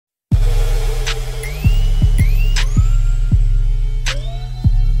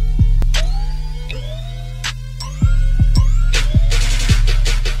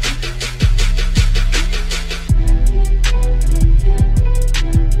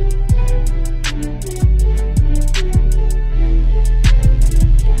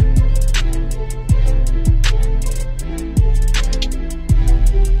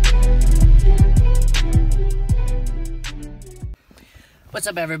What's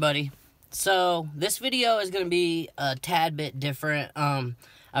up, everybody? So this video is going to be a tad bit different. I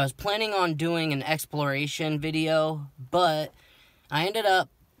was planning on doing an exploration video, but I ended up,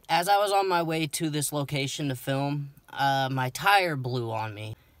 as I was on my way to this location to film, my tire blew on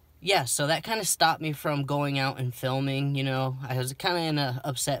me. Yeah, so that kind of stopped me from going out and filming, you know. I was kind of in an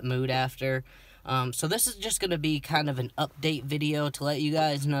upset mood after. So this is just going to be kind of an update video to let you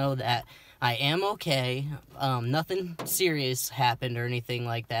guys know that I am okay. Nothing serious happened or anything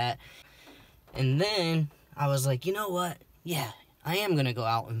like that. And then I was like, you know what? Yeah, I am going to go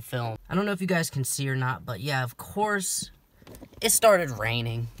out and film. I don't know if you guys can see or not, but yeah, of course, it started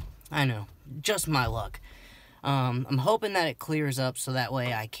raining. I know, just my luck. I'm hoping that it clears up so that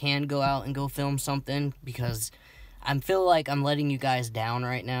way I can go out and go film something, because I feel like I'm letting you guys down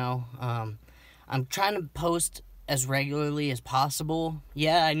right now. I'm trying to post as regularly as possible.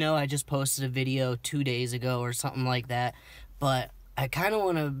 Yeah, I know I just posted a video 2 days ago or something like that, but I kind of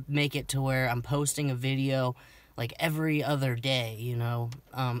want to make it to where I'm posting a video like every other day, you know,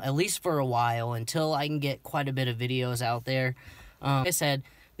 at least for a while, until I can get quite a bit of videos out there. Like I said,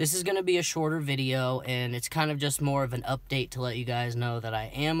 this is going to be a shorter video, and it's kind of just more of an update to let you guys know that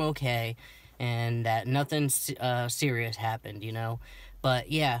I am okay and that nothing serious happened, you know.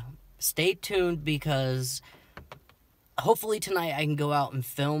 But yeah, stay tuned, because hopefully tonight I can go out and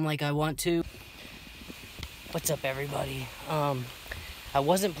film like I want to. What's up, everybody? I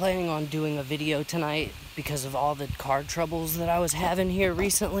wasn't planning on doing a video tonight because of all the car troubles that I was having here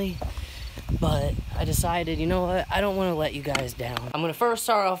recently, but I decided, you know what, I don't want to let you guys down. I'm going to first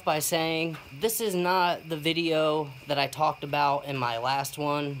start off by saying this is not the video that I talked about in my last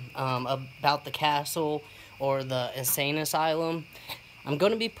one, about the castle or the insane asylum. I'm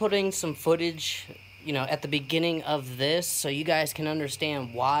going to be putting some footage, you know, at the beginning of this, so you guys can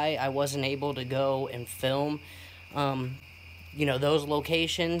understand why I wasn't able to go and film, you know, those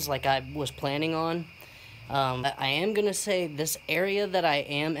locations like I was planning on. I am going to say this area that I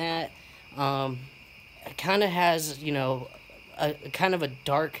am at, kind of has, you know, a kind of a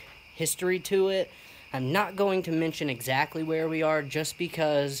dark history to it. I'm not going to mention exactly where we are, just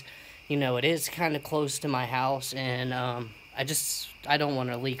because, you know, it is kind of close to my house, and I don't want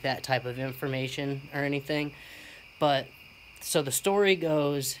to leak that type of information or anything. But so the story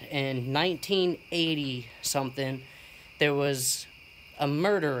goes, in 1980 something, there was a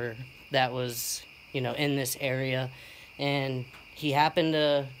murderer that was, you know, in this area, and he happened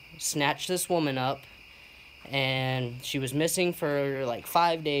to snatch this woman up, and she was missing for like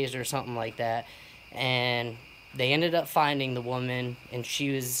 5 days or something like that, and they ended up finding the woman, and she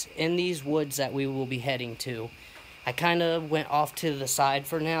was in these woods that we will be heading to. I kind of went off to the side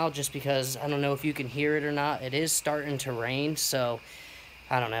for now, just because I don't know if you can hear it or not. It is starting to rain, so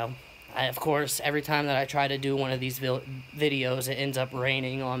I don't know. Of course, every time that I try to do one of these videos, it ends up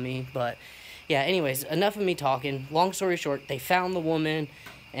raining on me. But yeah, anyways, enough of me talking. Long story short, they found the woman,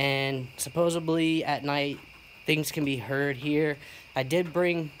 and supposedly at night things can be heard here. I did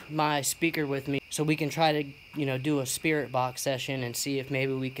bring my speaker with me, so we can try to, you know, do a spirit box session and see if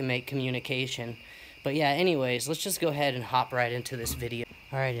maybe we can make communication. But yeah, anyways, let's just go ahead and hop right into this video.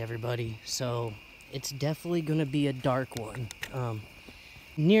 Alright, everybody, so it's definitely gonna be a dark one.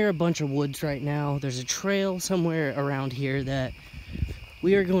 Near a bunch of woods right now. There's a trail somewhere around here that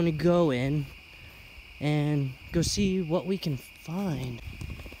we are going to go in and go see what we can find.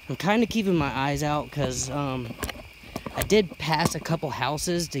 I'm kind of keeping my eyes out, because I did pass a couple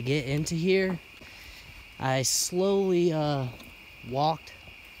houses to get into here. I slowly walked.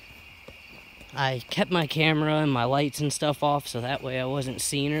 I kept my camera and my lights and stuff off, so that way I wasn't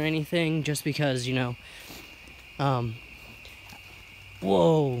seen or anything, just because, you know,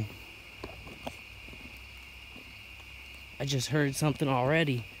 whoa. I just heard something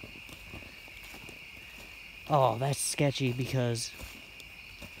already. Oh, that's sketchy, because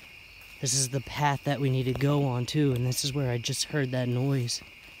this is the path that we need to go on too, and this is where I just heard that noise.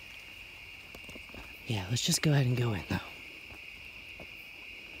 Yeah, let's just go ahead and go in though.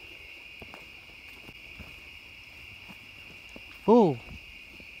 Oh!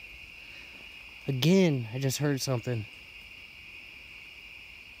 Again, I just heard something.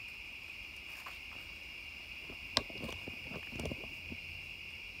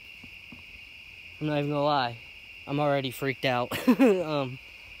 I'm not even gonna lie, I'm already freaked out.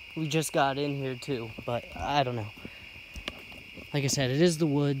 We just got in here too, but I don't know. Like I said, it is the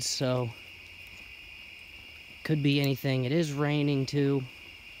woods, so could be anything. It is raining too.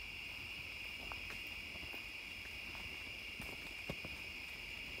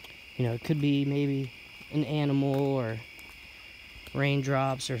 You know, it could be maybe an animal or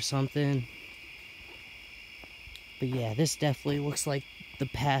raindrops or something. But yeah, this definitely looks like the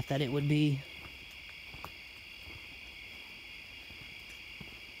path that it would be.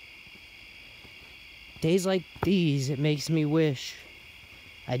 Days like these, it makes me wish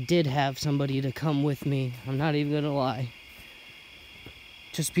I did have somebody to come with me. I'm not even gonna lie.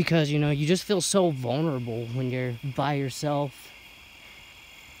 Just because, you know, you just feel so vulnerable when you're by yourself.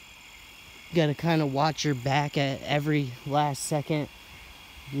 You gotta kind of watch your back at every last second.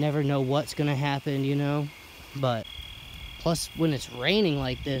 Never know what's gonna happen, you know? But plus, when it's raining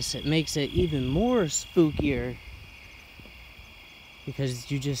like this, it makes it even more spookier.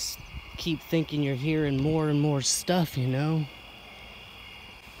 Because you just keep thinking you're hearing more and more stuff, you know?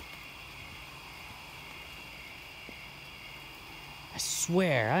 I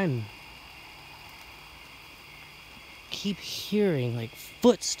swear, keep hearing like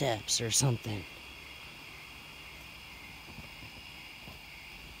footsteps or something.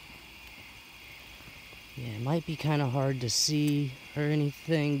 Yeah, it might be kind of hard to see or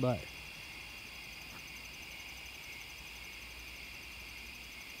anything, but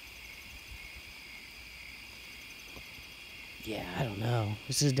yeah, I don't know.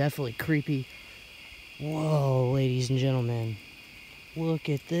 This is definitely creepy. Whoa, ladies and gentlemen. Look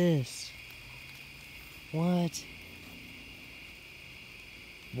at this. What?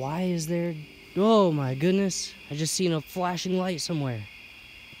 Why is there... Oh my goodness. I just seen a flashing light somewhere.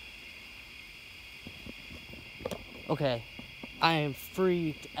 Okay. I am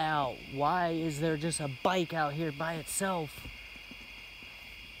freaked out. Why is there just a bike out here by itself?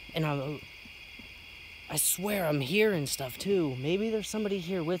 And I swear I'm hearing stuff too. Maybe there's somebody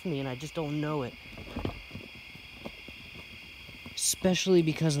here with me and I just don't know it. Especially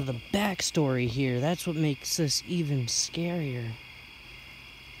because of the backstory here. That's what makes this even scarier.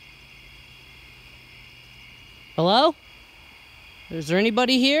 Hello? Is there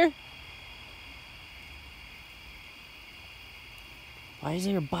anybody here? Why is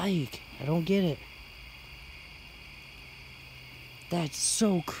there a bike? I don't get it. That's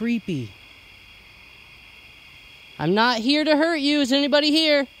so creepy. I'm not here to hurt you. Is anybody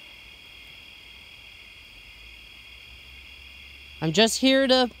here? I'm just here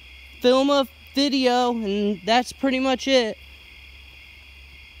to film a video, and that's pretty much it.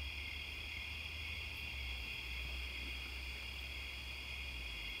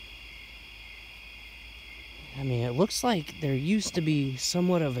 I mean, it looks like there used to be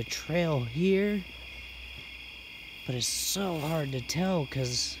somewhat of a trail here, but it's so hard to tell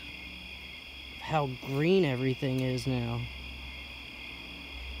because of how green everything is now.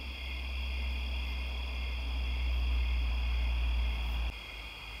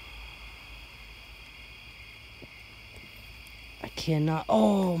 I cannot...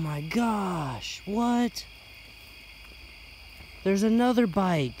 Oh my gosh! What? There's another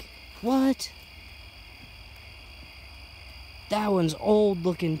bike. What? That one's old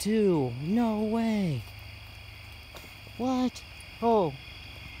looking too. No way. What? Oh.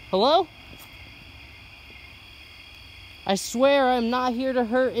 Hello? I swear I'm not here to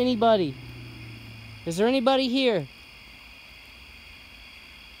hurt anybody. Is there anybody here?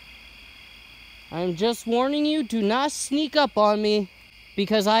 I'm just warning you, do not sneak up on me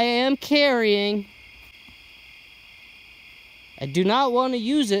because I am carrying. I do not want to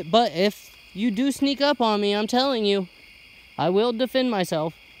use it, but if you do sneak up on me, I'm telling you, I will defend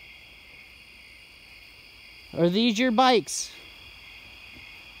myself. Are these your bikes?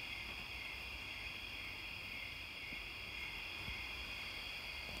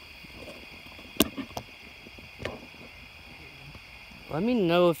 Let me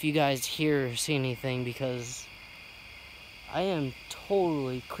know if you guys hear or see anything because I am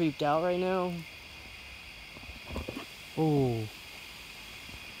totally creeped out right now. Oh.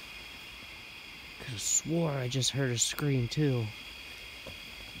 Could have swore I just heard a scream too.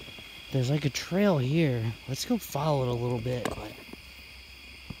 There's like a trail here. Let's go follow it a little bit. But...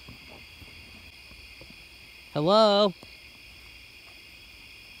 Hello?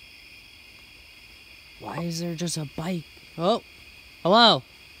 Why is there just a bike? Oh. Hello?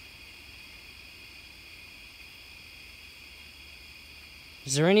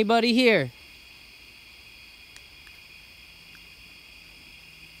 Is there anybody here?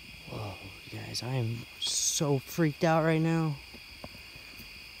 Whoa, you guys, I am so freaked out right now.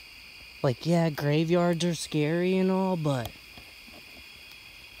 Like, yeah, graveyards are scary and all, but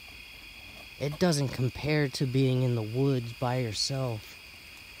it doesn't compare to being in the woods by yourself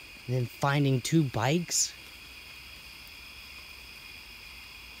and then finding two bikes.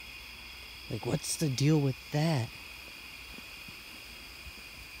 Like, what's the deal with that?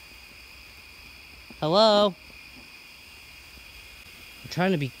 Hello?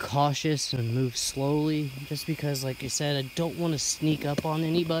 trying to be cautious and move slowly, just because, like I said, I don't want to sneak up on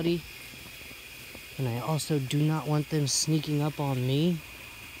anybody. And I also do not want them sneaking up on me.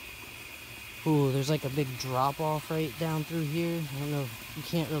 Ooh, there's like a big drop off right down through here. I don't know, you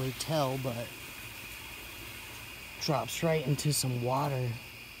can't really tell, but drops right into some water.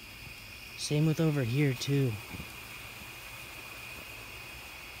 Same with over here too.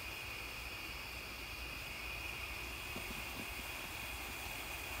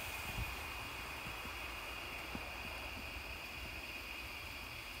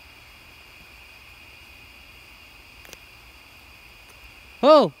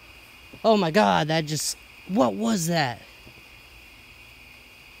 Oh! Oh my God, that just... What was that?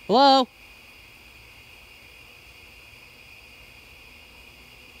 Hello?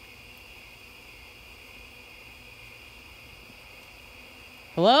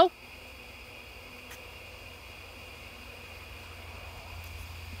 Hello?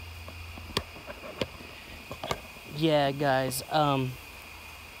 Yeah, guys, I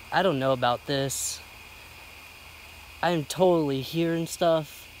don't know about this. I'm totally hearing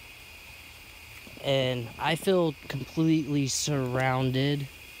stuff, and I feel completely surrounded.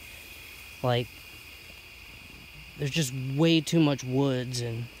 Like, there's just way too much woods,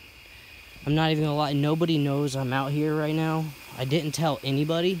 and I'm not even gonna lie, nobody knows I'm out here right now. I didn't tell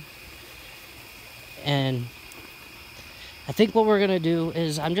anybody, and I think what we're gonna do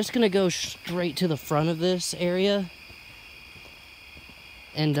is I'm just gonna go straight to the front of this area,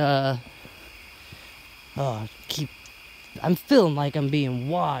 and I'm feeling like I'm being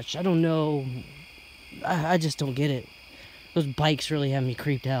watched. I don't know. I just don't get it. Those bikes really have me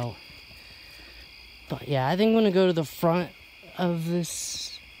creeped out. But yeah, I think I'm gonna go to the front of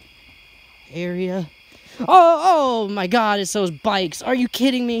this area. Oh my God, it's those bikes. Are you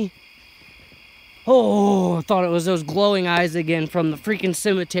kidding me? Oh, I thought it was those glowing eyes again from the freaking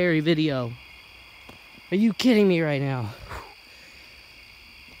cemetery video. Are you kidding me right now?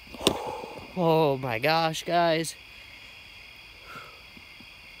 Oh my gosh, guys.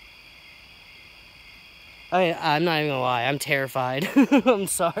 I'm not even gonna lie, I'm terrified. I'm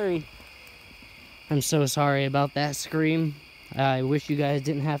sorry. I'm so sorry about that scream. I wish you guys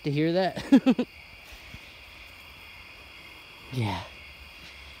didn't have to hear that. Yeah.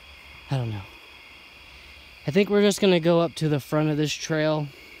 I don't know. I think we're just gonna go up to the front of this trail.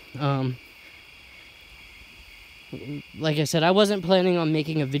 Like I said, I wasn't planning on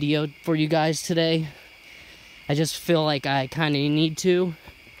making a video for you guys today. I just feel like I kind of need to.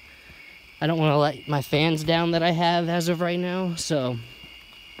 I don't want to let my fans down that I have as of right now. So,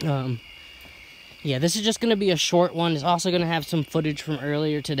 yeah, this is just going to be a short one. It's also going to have some footage from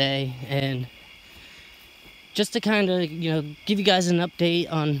earlier today. And just to kind of, give you guys an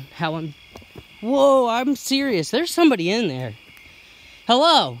update on how I'm... Whoa, I'm serious. There's somebody in there.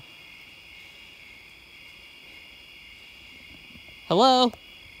 Hello? Hello?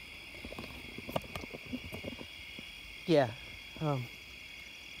 Yeah.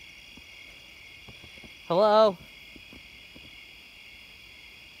 Hello?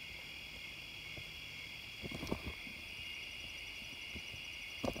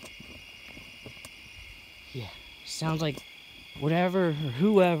 Yeah. Sounds like whatever or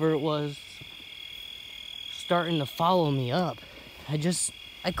whoever it was starting to follow me up.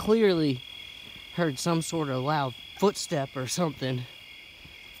 I clearly heard some sort of loud footstep or something.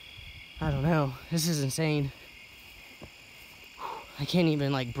 I don't know. This is insane. I can't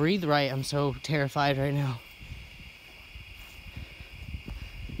even breathe right. I'm so terrified right now.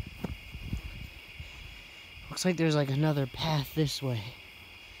 Looks like there's another path this way.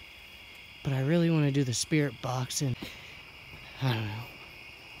 But I really want to do the spirit box, and I don't know.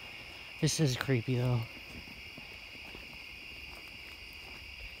 This is creepy though.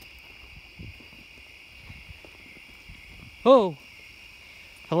 Oh!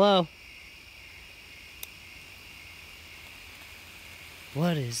 Hello?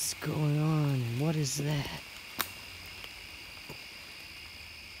 What is going on? What is that?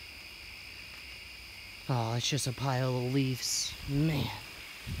 Oh, it's just a pile of leaves. Man.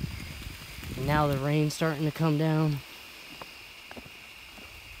 And now the rain's starting to come down.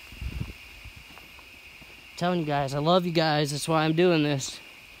 I'm telling you guys, I love you guys. That's why I'm doing this.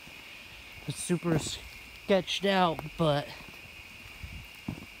 It's super sketched out, but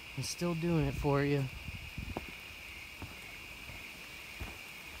I'm still doing it for you.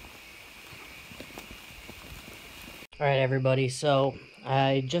 Alright everybody, so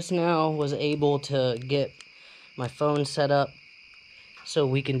I just now was able to get my phone set up so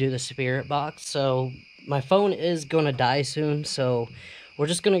we can do the spirit box. So my phone is going to die soon, so we're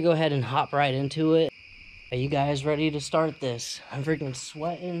just going to go ahead and hop right into it. Are you guys ready to start this? I'm freaking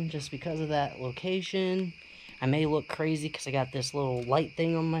sweating just because of that location. I may look crazy because I got this little light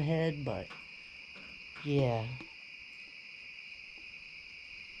thing on my head, but yeah.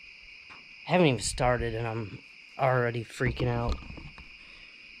 I haven't even started and I'm already freaking out.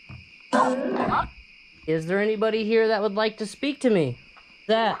 Is there anybody here that would like to speak to me?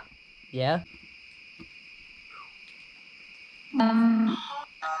 That? Yeah?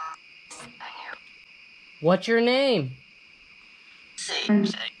 What's your name?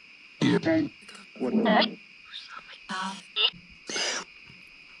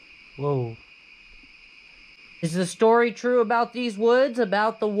 Whoa. Is the story true about these woods?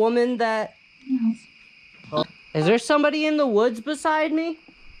 About the woman that... Oh. Is there somebody in the woods beside me?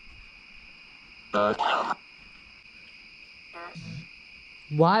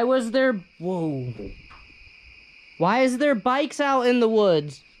 Why was there... Whoa. Why is there bikes out in the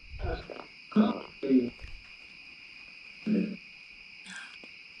woods?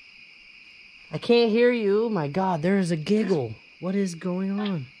 I can't hear you. Oh my God, there is a giggle. What is going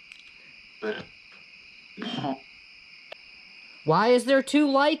on? Why is there two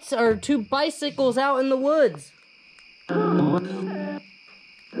lights or two bicycles out in the woods?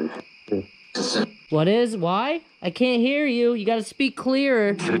 What is? Why? I can't hear you. You gotta speak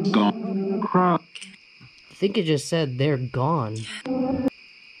clearer. I think it just said they're gone.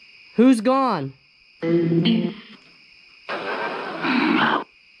 Who's gone?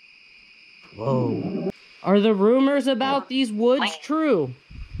 Whoa. Are the rumors about these woods true?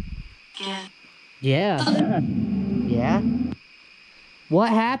 Yeah. Yeah? What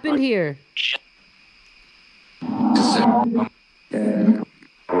happened here?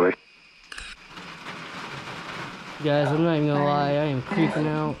 Guys, I'm not even gonna lie, I am creeping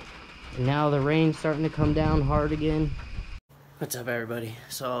out. And now the rain's starting to come down hard again. What's up, everybody?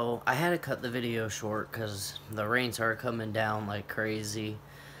 So, I had to cut the video short because the rain started coming down like crazy.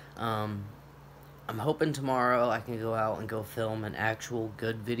 I'm hoping tomorrow I can go out and go film an actual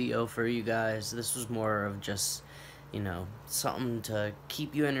good video for you guys. This was more of just, you know, something to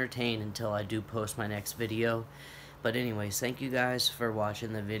keep you entertained until I do post my next video. But anyways, thank you guys for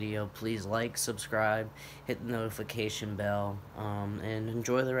watching the video. Please like, subscribe, hit the notification bell, and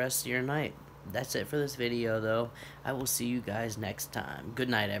enjoy the rest of your night. That's it for this video, though. I will see you guys next time. Good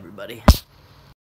night, everybody.